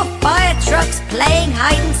 "No more fire trucks playing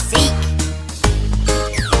hide and seek."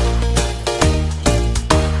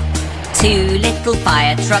 Two little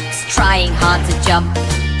fire trucks trying hard to jump.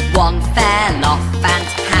 One fell off and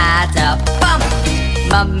had a bump.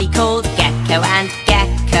 Mummy called Gecko and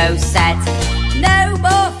Gecko said, "No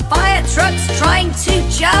more fire trucks trying to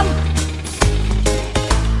jump."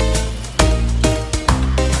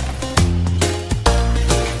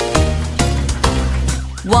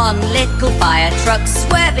 One little fire truck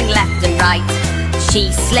swerving left and right.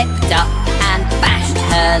 She slipped up and bashed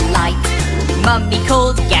her light. Mummy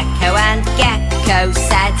called Gecko and Gecko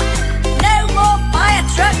said, "No more fire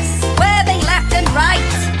trucks swerving left and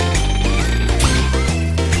right."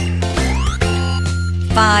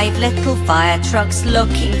 Five little fire trucks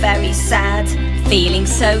looking very sad, feeling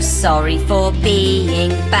so sorry for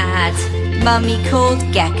being bad. Mummy called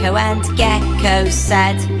Gecko and Gecko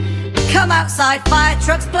said, "Come outside, fire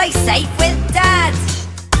trucks, play safe with Dad."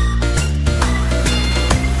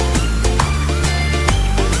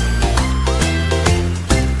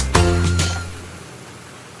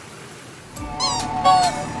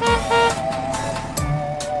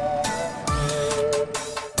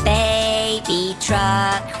 Baby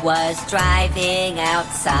truck was driving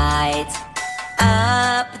outside,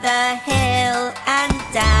 up the hill and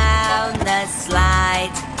down the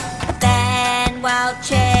slide. Then while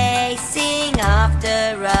chasing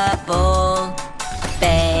after a ball,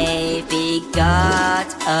 baby got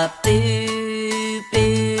a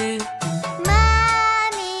boo-boo.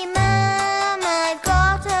 Mummy, Mum, I've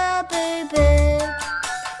got a boo-boo.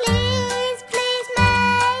 Please, please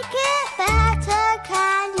make it better,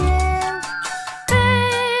 can you?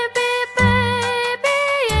 Baby, baby,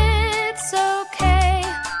 it's okay.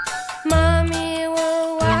 Mommy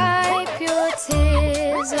will wipe your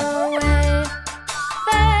tears away.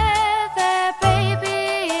 There,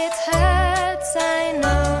 baby, it hurts, I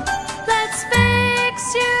know. Let's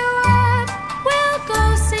fix you up, we'll go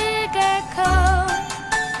see Gecko.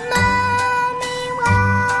 Mummy,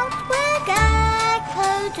 what will Gecko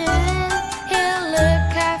do? He'll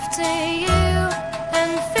look after you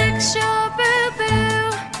and fix your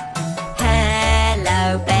boo-boo. Hello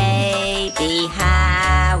baby,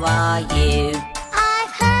 how are you?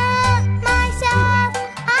 I've hurt myself,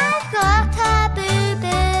 I've got a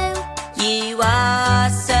boo-boo. You are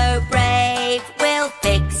so brave, we'll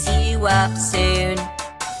fix you up soon.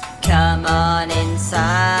 Come on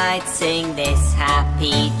inside, sing this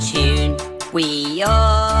happy tune. We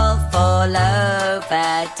all fall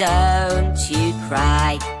over, don't you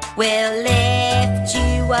cry. We'll lift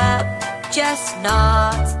you up, just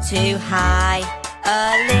not too high.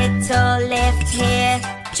 A little lift here,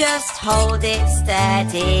 just hold it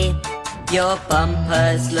steady. Your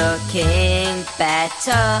bumper's looking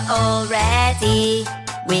better already.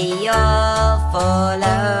 We all fall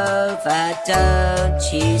over,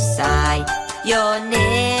 don't you sigh. You're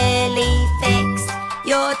nearly fixed,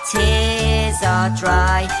 your tears are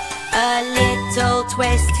dry. A little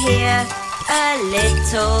twist here, a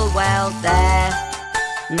little well there.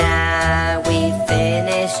 Now we've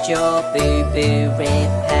finished your boo-boo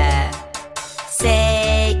repair.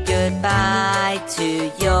 Say goodbye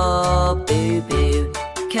to your boo-boo,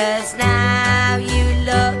 'cause now you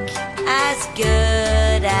look as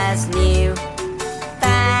good as new.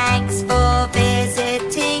 Thanks for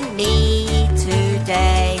visiting me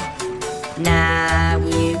today. Now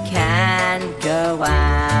you can go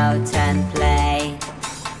out and play.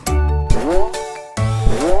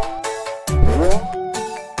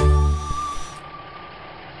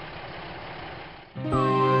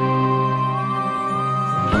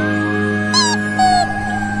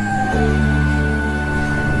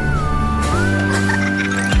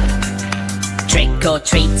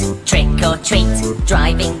 Trick or treat,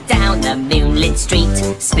 driving down the moonlit street.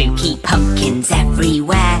 Spooky pumpkins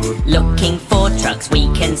everywhere, looking for trucks we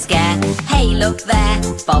can scare. Hey look there,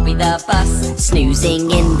 Bobby the bus, snoozing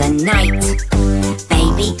in the night.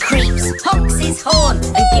 Baby creeps, honks his horn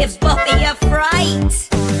and gives Bobby a fright.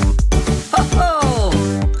 Ho ho!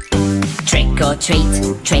 Trick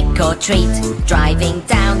or treat, driving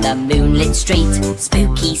down the moonlit street.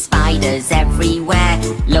 Spooky spiders everywhere,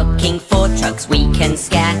 looking for trucks we can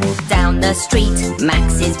scare. Down the street,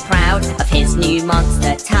 Max is proud of his new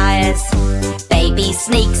monster tires. Baby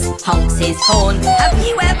sneaks, honks his horn. Have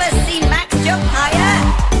you ever seen Max jump higher?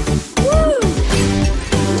 Woo!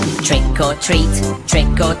 Trick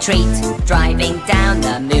or treat, driving down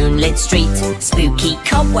the moonlit street. Spooky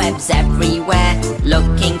cobwebs everywhere,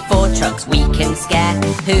 looking for trucks we can scare.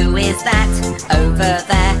 Who is that over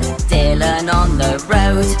there, Dylan on the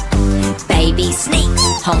road? Baby sneaks,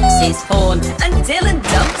 honks his horn, and Dylan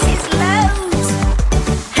dumps his load.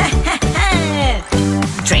 Ha ha ha!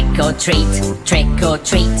 Trick or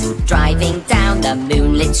treat, driving down the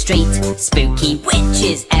moonlit street. Spooky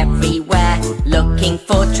witches everywhere, looking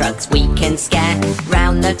for trucks we can scare.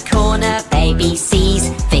 Round the corner, baby sees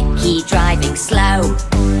Vicky driving slow.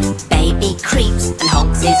 Baby creeps and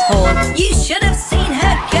honks his horn. You should have seen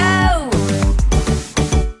her go.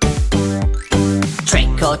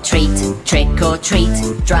 Trick or treat,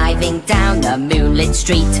 driving down the moonlit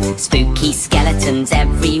street. Spooky skeletons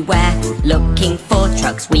everywhere, looking for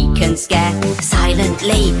trucks we can scare.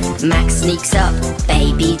 Silently, Max sneaks up,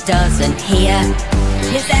 baby doesn't hear.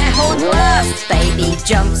 His air horn blasts, baby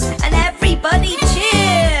jumps, and everybody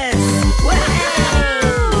cheers. Woohoo!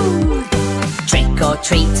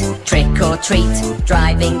 Trick or treat,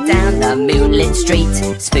 driving down the moonlit street.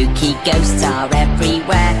 Spooky ghosts are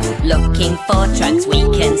everywhere, looking for trucks we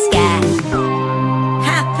can scare.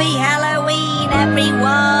 Happy Halloween,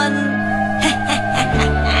 everyone!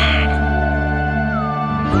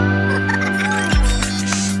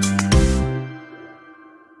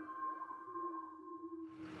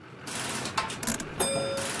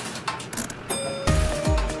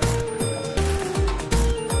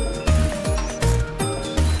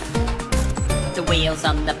 wheels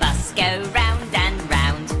on the bus go round and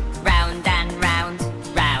round, round and round,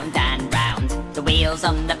 round and round. The wheels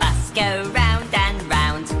on the bus go round and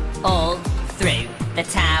round, all through the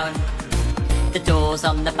town. The doors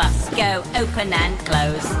on the bus go open and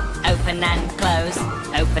close, open and close,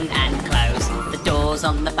 open and close. The doors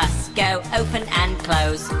on the bus go open and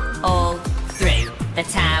close, all through the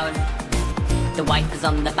town. The wipers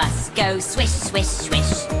on the bus go swish, swish, swish,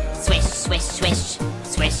 swish, swish, swish,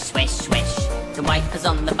 swish, swish, swish. The wipers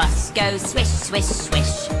on the bus go swish, swish,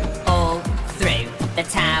 swish, all through the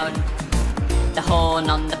town. The horn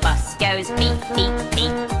on the bus goes beep, beep,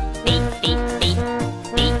 beep, beep, beep, beep,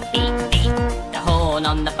 beep, beep, beep. The horn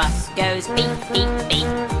on the bus goes beep, beep, beep,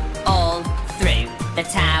 all through the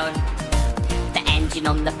town. The engine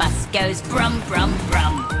on the bus goes brum, brum,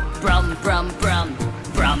 brum, brum, brum, brum,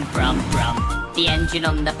 brum, brum, brum. The engine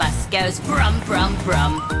on the bus goes brum, brum,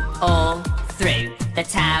 brum, all through the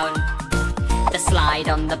town. The slide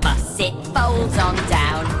on the bus, it folds on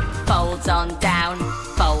down, folds on down,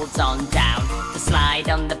 folds on down. The slide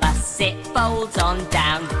on the bus, it folds on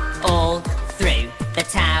down, all through the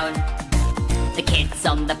town. The kids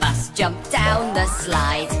on the bus jump down the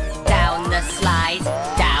slide, down the slide,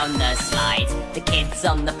 down the slide. The kids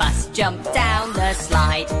on the bus jump down the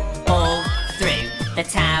slide, all through the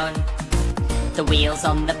town. The wheels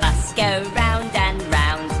on the bus go round and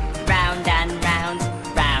round, round and round,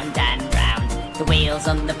 round and round. The wheels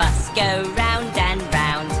on the bus go round and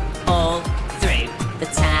round, all through the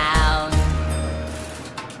town.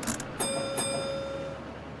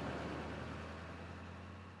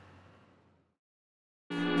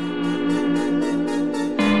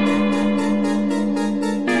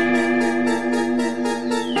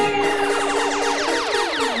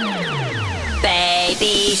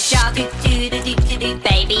 Baby shark,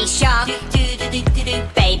 baby shark,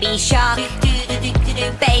 baby shark,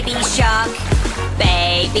 baby shark,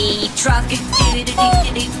 baby truck,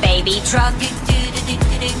 baby truck,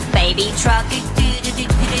 baby truck,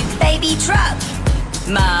 baby truck.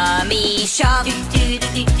 Mummy shark,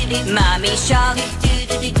 mummy shark,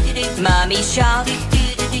 mummy shark,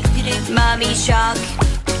 mummy shark,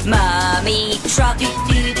 mummy truck,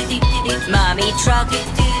 mummy truck,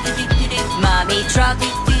 mummy truck,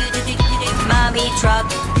 mummy truck.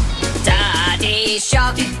 Daddy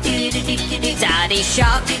shark, daddy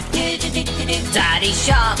shark, daddy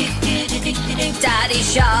shark, daddy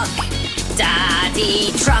shark,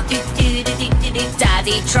 daddy truck,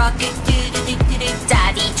 daddy truck,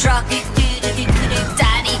 daddy truck,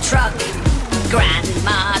 daddy truck.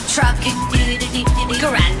 Grandma truck,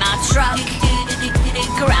 grandma truck,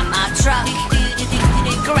 grandma truck,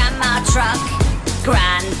 grandma truck.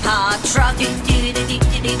 Grandpa truck,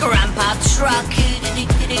 grandpa truck,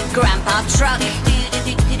 grandpa truck,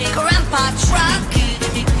 grandpa truck.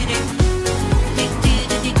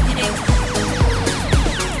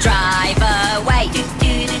 Drive away,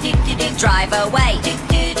 drive away,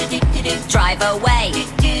 drive away,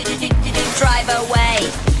 drive away.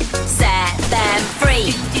 Set them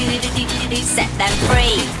free, set them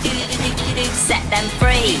free, set them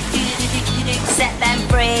free, set them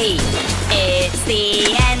free. It's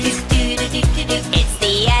the end, it's the end, it's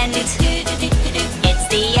the end, it's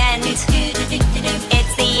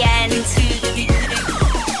the end.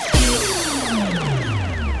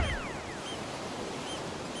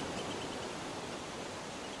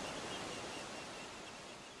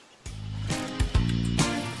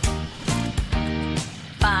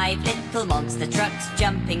 Five little monster trucks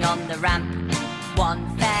jumping on the ramp.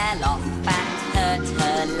 One fell off and hurt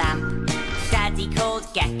her lamp. Daddy called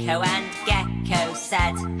Gecko and Gecko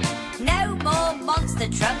said, no more monster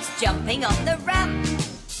trucks jumping on the ramp.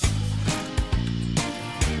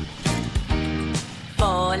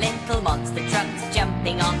 Four little monster trucks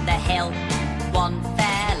jumping on the hill. One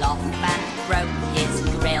fell off and broke his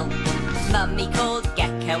grill. Mummy called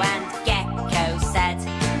Gecko and Gecko said,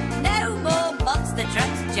 no more monster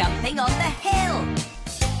trucks jumping on the hill.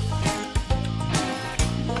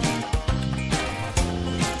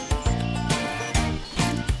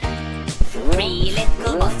 Three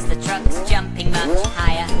little monster trucks jumping much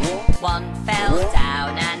higher. One fell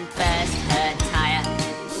down and burst her tire.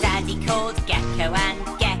 Daddy called Gecko and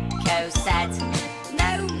Gecko said,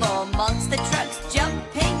 no more monster trucks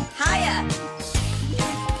jumping higher.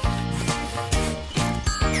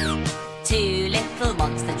 Two little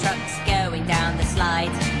monster trucks going down the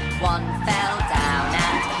slide. One fell down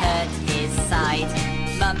and hurt his side.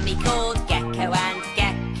 Mummy called Gecko and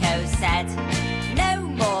Gecko said, no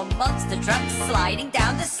more monster trucks sliding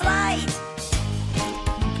down the slide.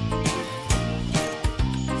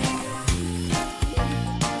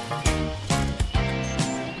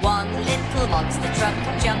 One little monster truck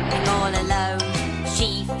jumping all alone.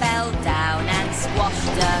 She fell down and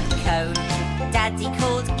squashed a cone. Daddy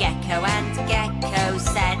called Gecko and Gecko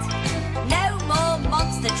said, "No more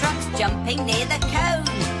monster trucks jumping near the cone."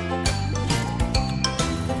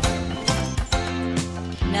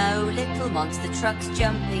 No little monster trucks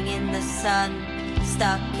jumping in the sun,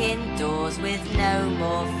 stuck indoors with no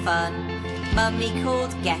more fun. Mummy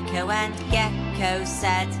called Gecko and Gecko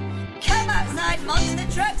said, "Come outside, monster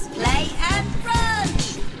trucks, play and run."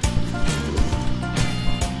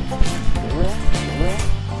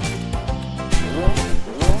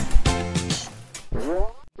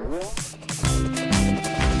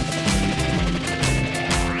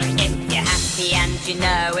 If you're happy and you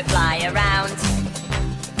know it, fly around.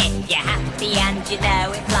 If you're happy and you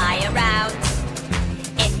know it, fly around.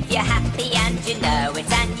 If you're happy and you know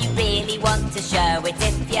it, and you really want to show it.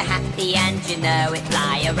 If you're happy and you know it,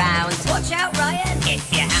 fly around. Watch out, Ryan! If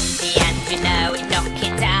you're happy and you know it, knock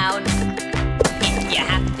it down. If you're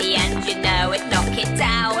happy and you know it, knock it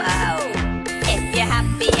down. Oh! If you're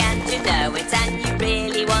happy and you know it, and you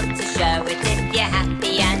really want to show it. If you're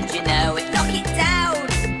happy and you know it, knock it down.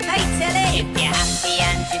 Hey, Tilly! If you're happy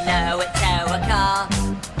and you know it, tow a car.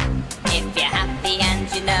 If you're happy and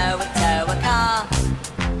you know it, tow a car.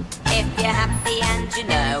 If you're happy and you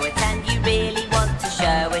know it, and you really want to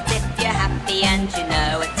show it. If you're happy and you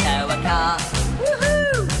know it, tow a car.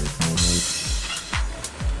 Woohoo!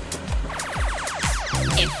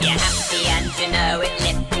 If you're happy and you know it,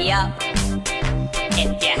 lift me up.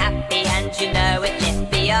 If you're happy and you know it,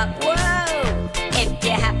 lift me up. Whoa! If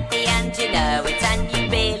you're happy and you know it, and you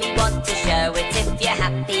really want to show it. If you're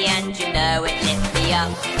happy and you know it, lift me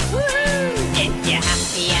up. Woohoo! If you're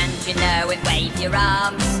happy and you know it, wave your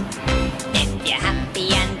arms. If you're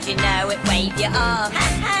happy and you know it, wave your arms. Ha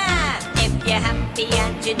ha! If you're happy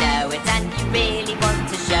and you know it, and you really want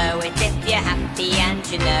to show it. If you're happy and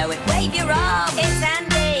you know it, wave your arms. It's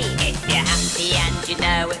Andy. If you're happy and you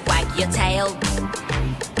know it, wag your tail.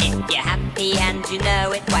 If you're happy and you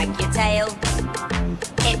know it, wag your tail.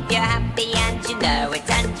 If you're happy and you know it,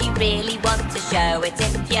 and you really want to show it.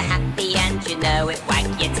 If you're happy and you know it, wag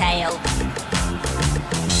your tail.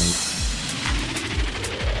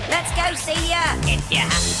 Let's go see ya! If you're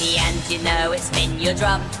happy and you know it, spin your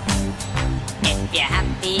drum. If you're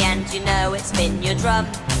happy and you know it, spin your drum.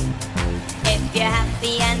 If you're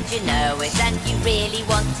happy and you know it, and you really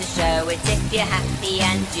want to show it. If you're happy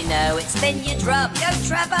and you know it, spin your drum. Go,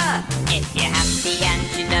 Trevor! If you're happy and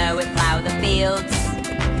you know it, plough the fields.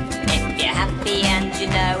 If you're happy and you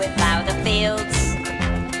know it, plough the fields.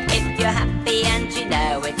 If you're happy and you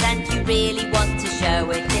know it, and you really want to show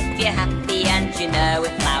it. If you're happy and you know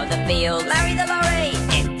it, plough the field. Larry the lorry!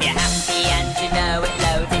 If you're happy and you know it,